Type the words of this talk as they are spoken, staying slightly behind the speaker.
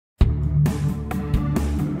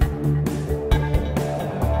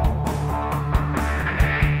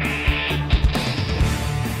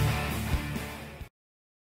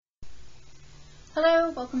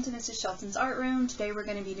welcome to Mrs. Shelton's art room. Today we're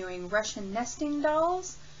going to be doing Russian nesting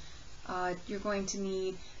dolls. You're going to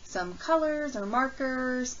need some colors or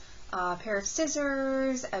markers, a pair of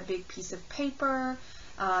scissors, a big piece of paper,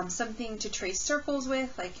 something to trace circles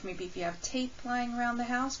with, like maybe if you have tape lying around the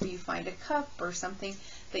house where you find a cup or something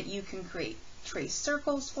that you can trace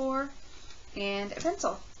circles for, and a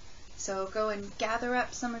pencil. So go and gather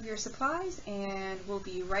up some of your supplies and we'll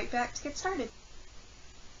be right back to get started.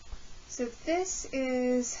 So this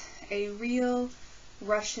is a real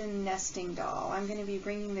Russian nesting doll. I'm going to be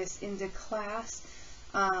bringing this into class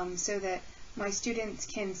so that my students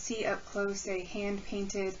can see up close a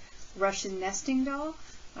hand-painted Russian nesting doll.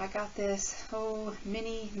 I got this,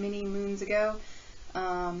 many moons ago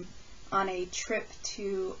on a trip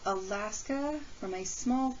to Alaska from a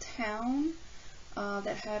small town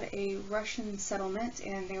that had a Russian settlement,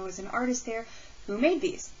 and there was an artist there who made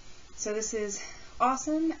these. So this is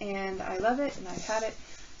awesome, and I love it, and I've had it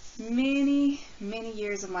many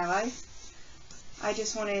years of my life. I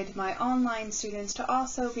just wanted my online students to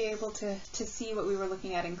also be able to see what we were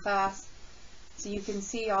looking at in class, so you can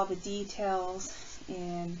see all the details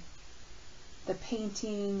in the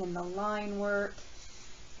painting and the line work,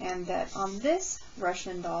 and that on this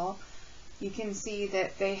Russian doll you can see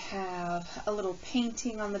that they have a little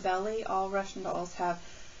painting on the belly. All Russian dolls have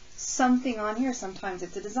something on here. Sometimes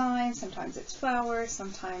it's a design, sometimes it's flowers,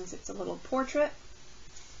 sometimes it's a little portrait.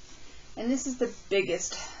 And this is the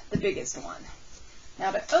biggest one. Now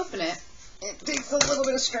to open it, it takes a little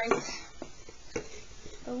bit of strength.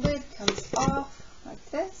 The lid comes off like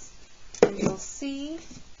this, and you'll see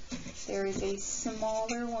there is a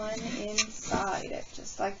smaller one inside it,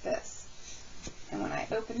 just like this. And when I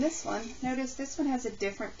open this one, notice this one has a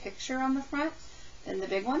different picture on the front than the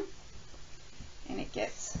big one, and it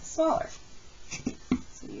gets smaller.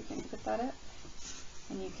 So you can put that up,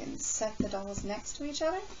 and you can set the dolls next to each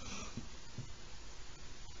other.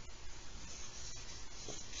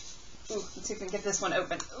 Ooh, let's see if we can get this one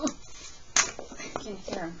open. Ooh, I can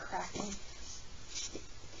hear them cracking.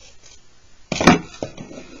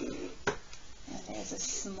 And there's a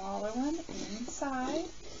smaller one inside,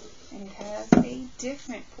 and it has a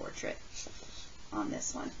different portrait on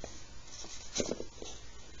this one.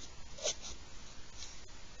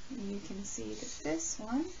 And you can see that this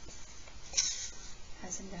one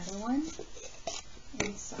has another one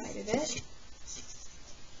inside of it,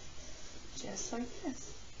 just like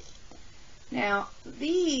this. Now,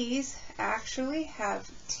 these actually have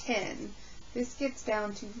 10. This gets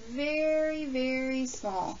down to very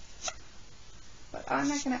small. But I'm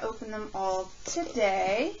not going to open them all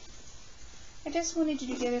today. I just wanted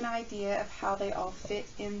you to get an idea of how they all fit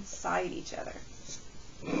inside each other.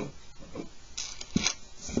 I'm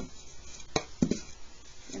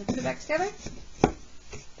going to put it back together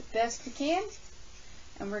the best we can,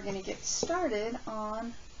 and we're going to get started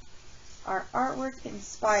on our artwork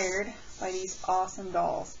inspired by these awesome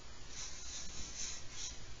dolls.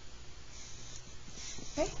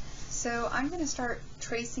 Okay, so I'm going to start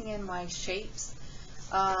tracing in my shapes.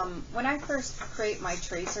 When I first create my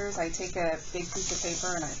tracers, I take a big piece of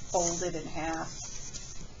paper and I fold it in half,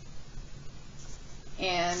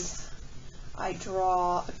 and I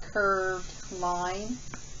draw a curved line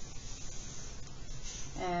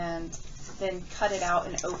and then cut it out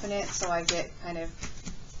and open it so I get kind of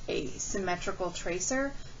a symmetrical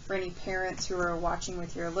tracer. For any parents who are watching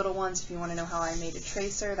with your little ones, if you want to know how I made a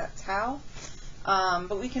tracer, that's how.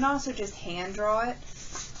 But we can also just hand draw it.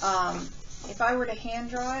 If I were to hand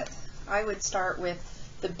draw it, I would start with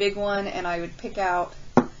the big one, and I would pick out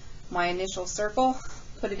my initial circle,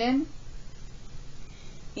 put it in,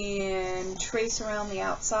 and trace around the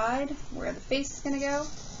outside where the face is going to go,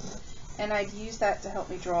 and I'd use that to help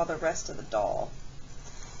me draw the rest of the doll.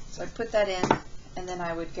 So I'd put that in, and then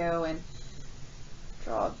I would go and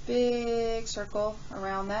draw a big circle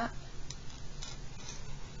around that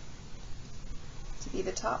to be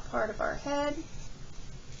the top part of our head.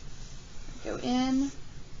 Go in,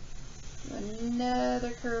 do another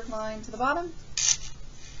curved line to the bottom,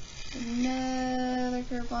 another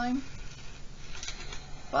curved line,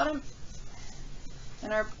 bottom.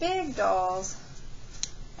 And our big dolls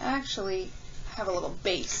actually have a little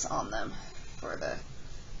base on them for the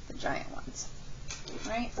giant ones,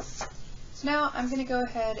 right? So now I'm going to go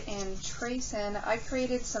ahead and trace in. I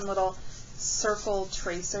created some little circle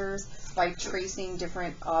tracers by tracing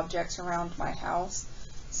different objects around my house.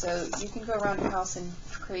 So you can go around your house and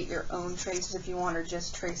create your own traces if you want, or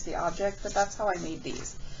just trace the object, but that's how I made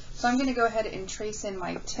these. So I'm going to go ahead and trace in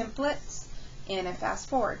my templates in a fast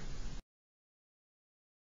forward.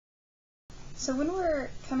 So when we're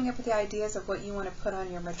coming up with the ideas of what you want to put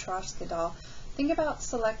on your Matryoshka doll, think about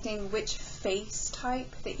selecting which face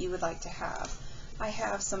type that you would like to have. I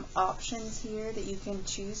have some options here that you can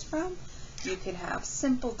choose from. You can have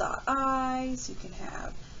simple dot eyes, you can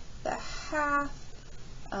have the half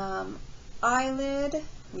eyelid,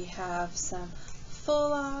 we have some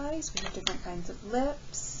full eyes, we have different kinds of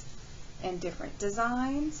lips and different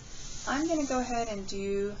designs. I'm going to go ahead and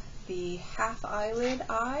do the half eyelid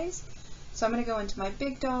eyes. So I'm going to go into my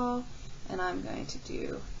big doll and I'm going to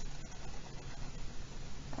do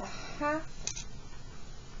a half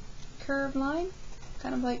curved line,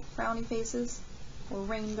 kind of like frowny faces or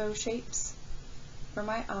rainbow shapes for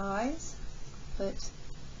my eyes. Put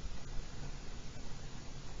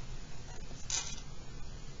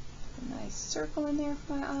a nice circle in there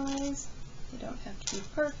for my eyes. They don't have to be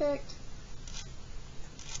perfect.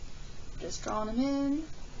 Just drawing them in.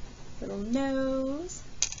 Little nose.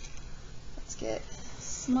 Let's get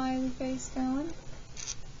smiley face going.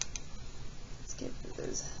 Let's get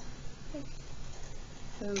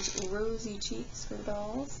those rosy cheeks for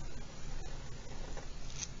dolls.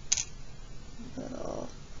 Little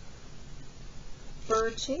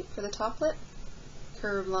bird shape for the top lip.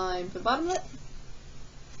 Curved line for the bottom lip.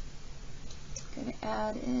 Going to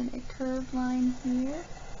add in a curved line here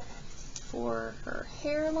for her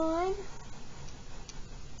hairline.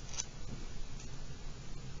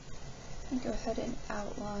 And go ahead and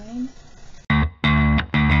outline.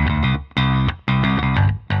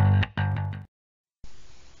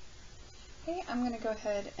 Okay, I'm going to go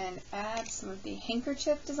ahead and add some of the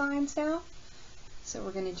handkerchief designs now. So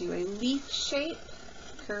we're going to do a leaf shape,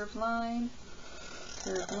 curved line,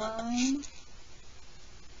 and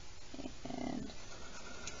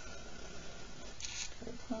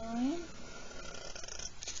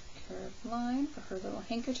curved line for her little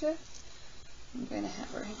handkerchief. I'm going to have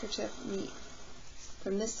her handkerchief meet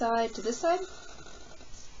from this side to this side.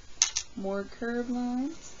 More curved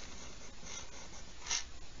lines.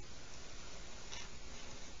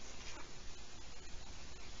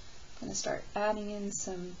 I'm going to start adding in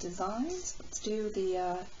some designs. Let's do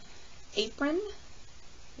the apron.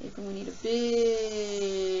 Apron, we need a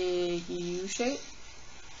big U shape.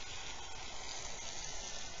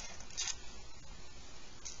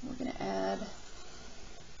 We're going to add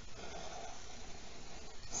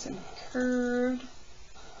some curved,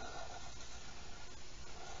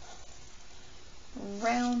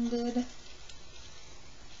 rounded,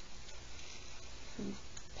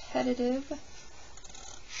 repetitive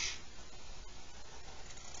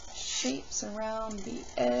shapes around the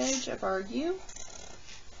edge of our U.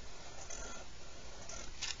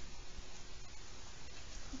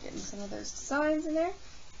 Getting some of those designs in there.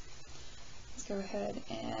 Let's go ahead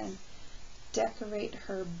and decorate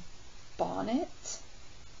her bonnet.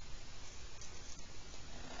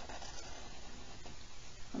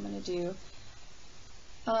 I'm going to do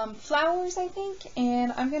flowers, I think,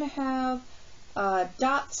 and I'm going to have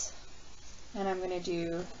dots, and I'm going to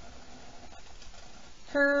do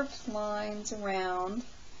curved lines around,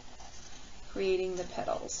 creating the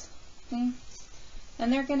petals. Okay?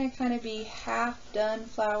 And they're going to kind of be half done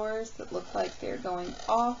flowers that look like they're going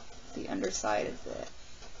off the underside of the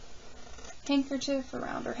handkerchief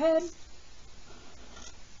around her head.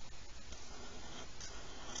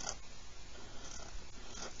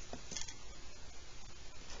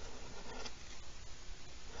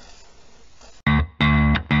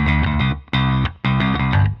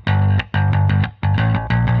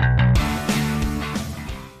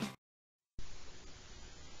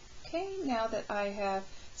 Okay, now that I have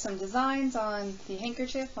some designs on the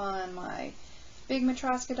handkerchief on my big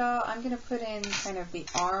Matryoshka doll, I'm going to put in kind of the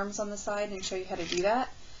arms on the side and show you how to do that.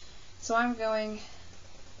 So I'm going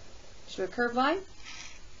to do a curved line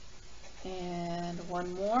and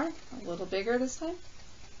one more, a little bigger this time.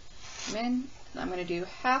 Come in, and I'm going to do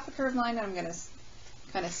half a curved line and I'm going to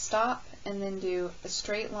kind of stop and then do a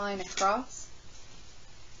straight line across.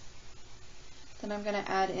 Then I'm going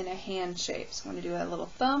to add in a hand shape. So I'm going to do a little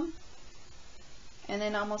thumb and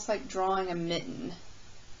then almost like drawing a mitten.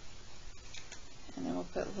 And then we'll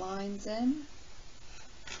put lines in.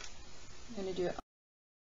 I'm going to do it.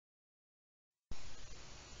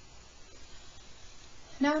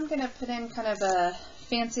 Now I'm going to put in kind of a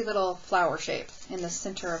fancy little flower shape in the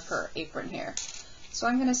center of her apron here. So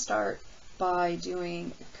I'm going to start by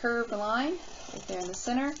doing a curved line right there in the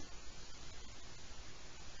center.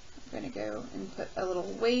 I'm going to go and put a little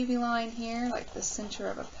wavy line here, like the center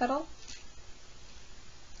of a petal.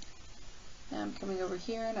 Now I'm coming over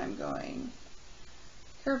here and I'm going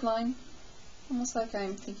curved line, almost like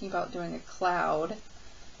I'm thinking about doing a cloud,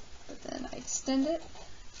 but then I extend it.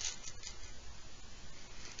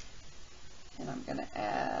 And I'm going to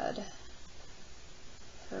add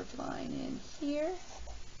curved line in here,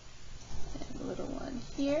 and a little one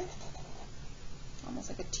here, almost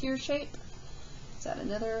like a tear shape. Let's add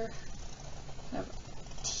another kind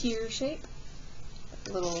of tear shape,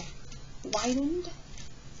 a little widened.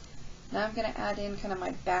 Now I'm going to add in kind of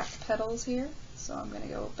my back petals here. So I'm going to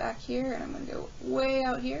go back here, and I'm going to go way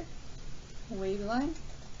out here, wavy line.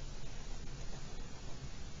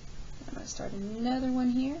 I'm going to start another one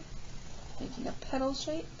here, making a petal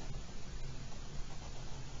shape.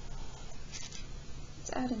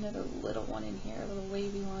 Let's add another little one in here, a little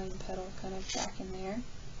wavy line petal kind of back in there.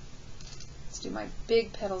 Let's do my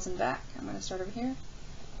big petals in back. I'm going to start over here.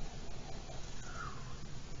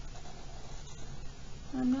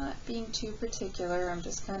 I'm not being too particular, I'm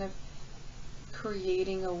just kind of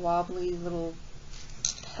creating a wobbly little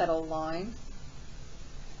petal line.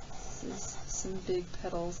 This is some big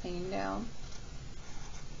petals hanging down.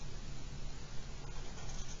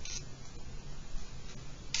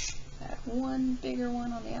 Add one bigger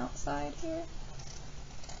one on the outside here.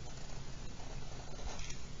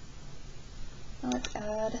 Now let's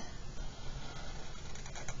add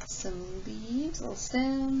some leaves, a little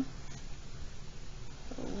stem,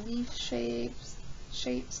 little leaf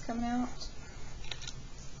shapes coming out.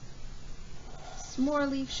 Some more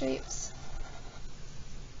leaf shapes.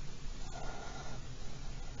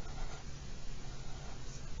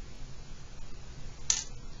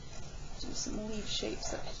 Do some leaf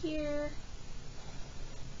shapes up here.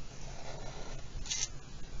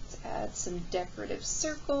 Let's add some decorative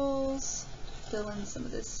circles, fill in some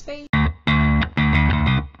of this space.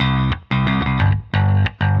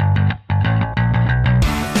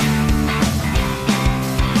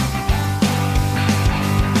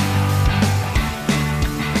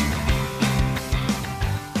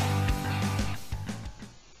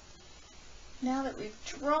 Now that we've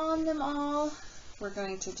drawn them all, we're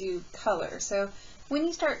going to do color. So when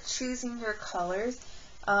you start choosing your colors,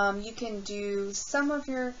 you can do some of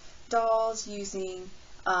your dolls using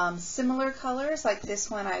similar colors. Like this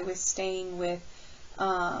one I was staying with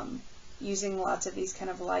using lots of these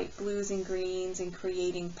kind of light blues and greens and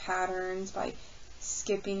creating patterns by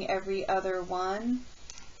skipping every other one.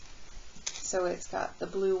 So it's got the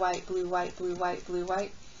blue, white, blue, white, blue, white, blue,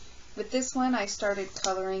 white. With this one I started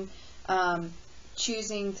coloring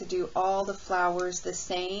choosing to do all the flowers the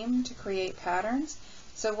same to create patterns.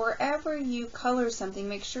 So wherever you color something,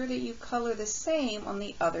 make sure that you color the same on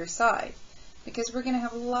the other side, because we're going to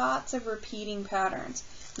have lots of repeating patterns.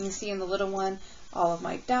 You can see in the little one, all of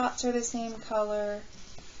my dots are the same color.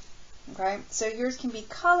 Okay, so yours can be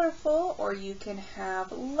colorful, or you can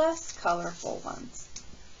have less colorful ones.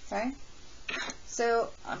 Okay, so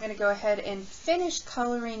I'm going to go ahead and finish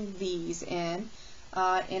coloring these in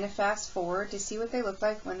a fast forward to see what they look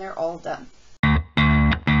like when they're all done.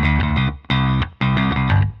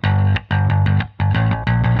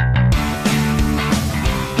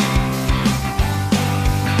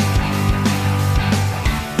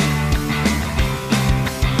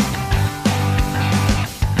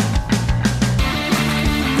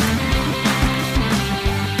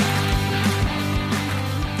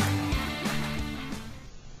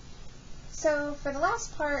 So for the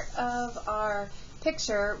last part of our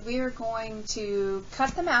picture, we are going to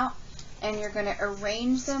cut them out, and you're going to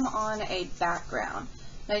arrange them on a background.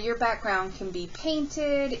 Now your background can be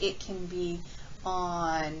painted, it can be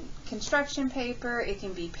on construction paper, it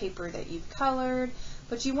can be paper that you've colored,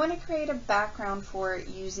 but you want to create a background for it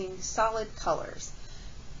using solid colors.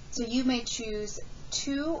 So you may choose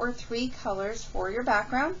 2 or 3 colors for your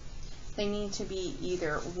background. They need to be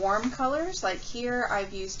either warm colors, like here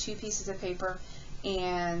I've used 2 pieces of paper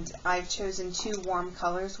and I've chosen 2 warm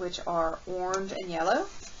colors, which are orange and yellow.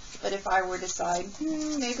 But if I were to decide,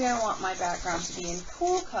 maybe I want my background to be in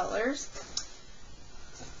cool colors,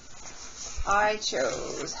 I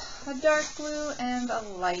chose a dark blue and a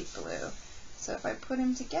light blue. So if I put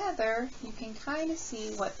them together, you can kind of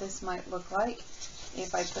see what this might look like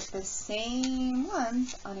if I put the same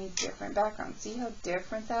ones on a different background. See how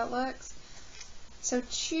different that looks? So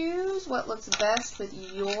choose what looks best with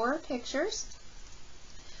your pictures,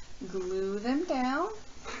 glue them down,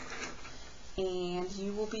 and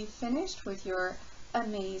you will be finished with your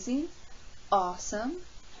amazing, awesome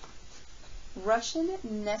Russian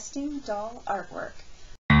nesting doll artwork.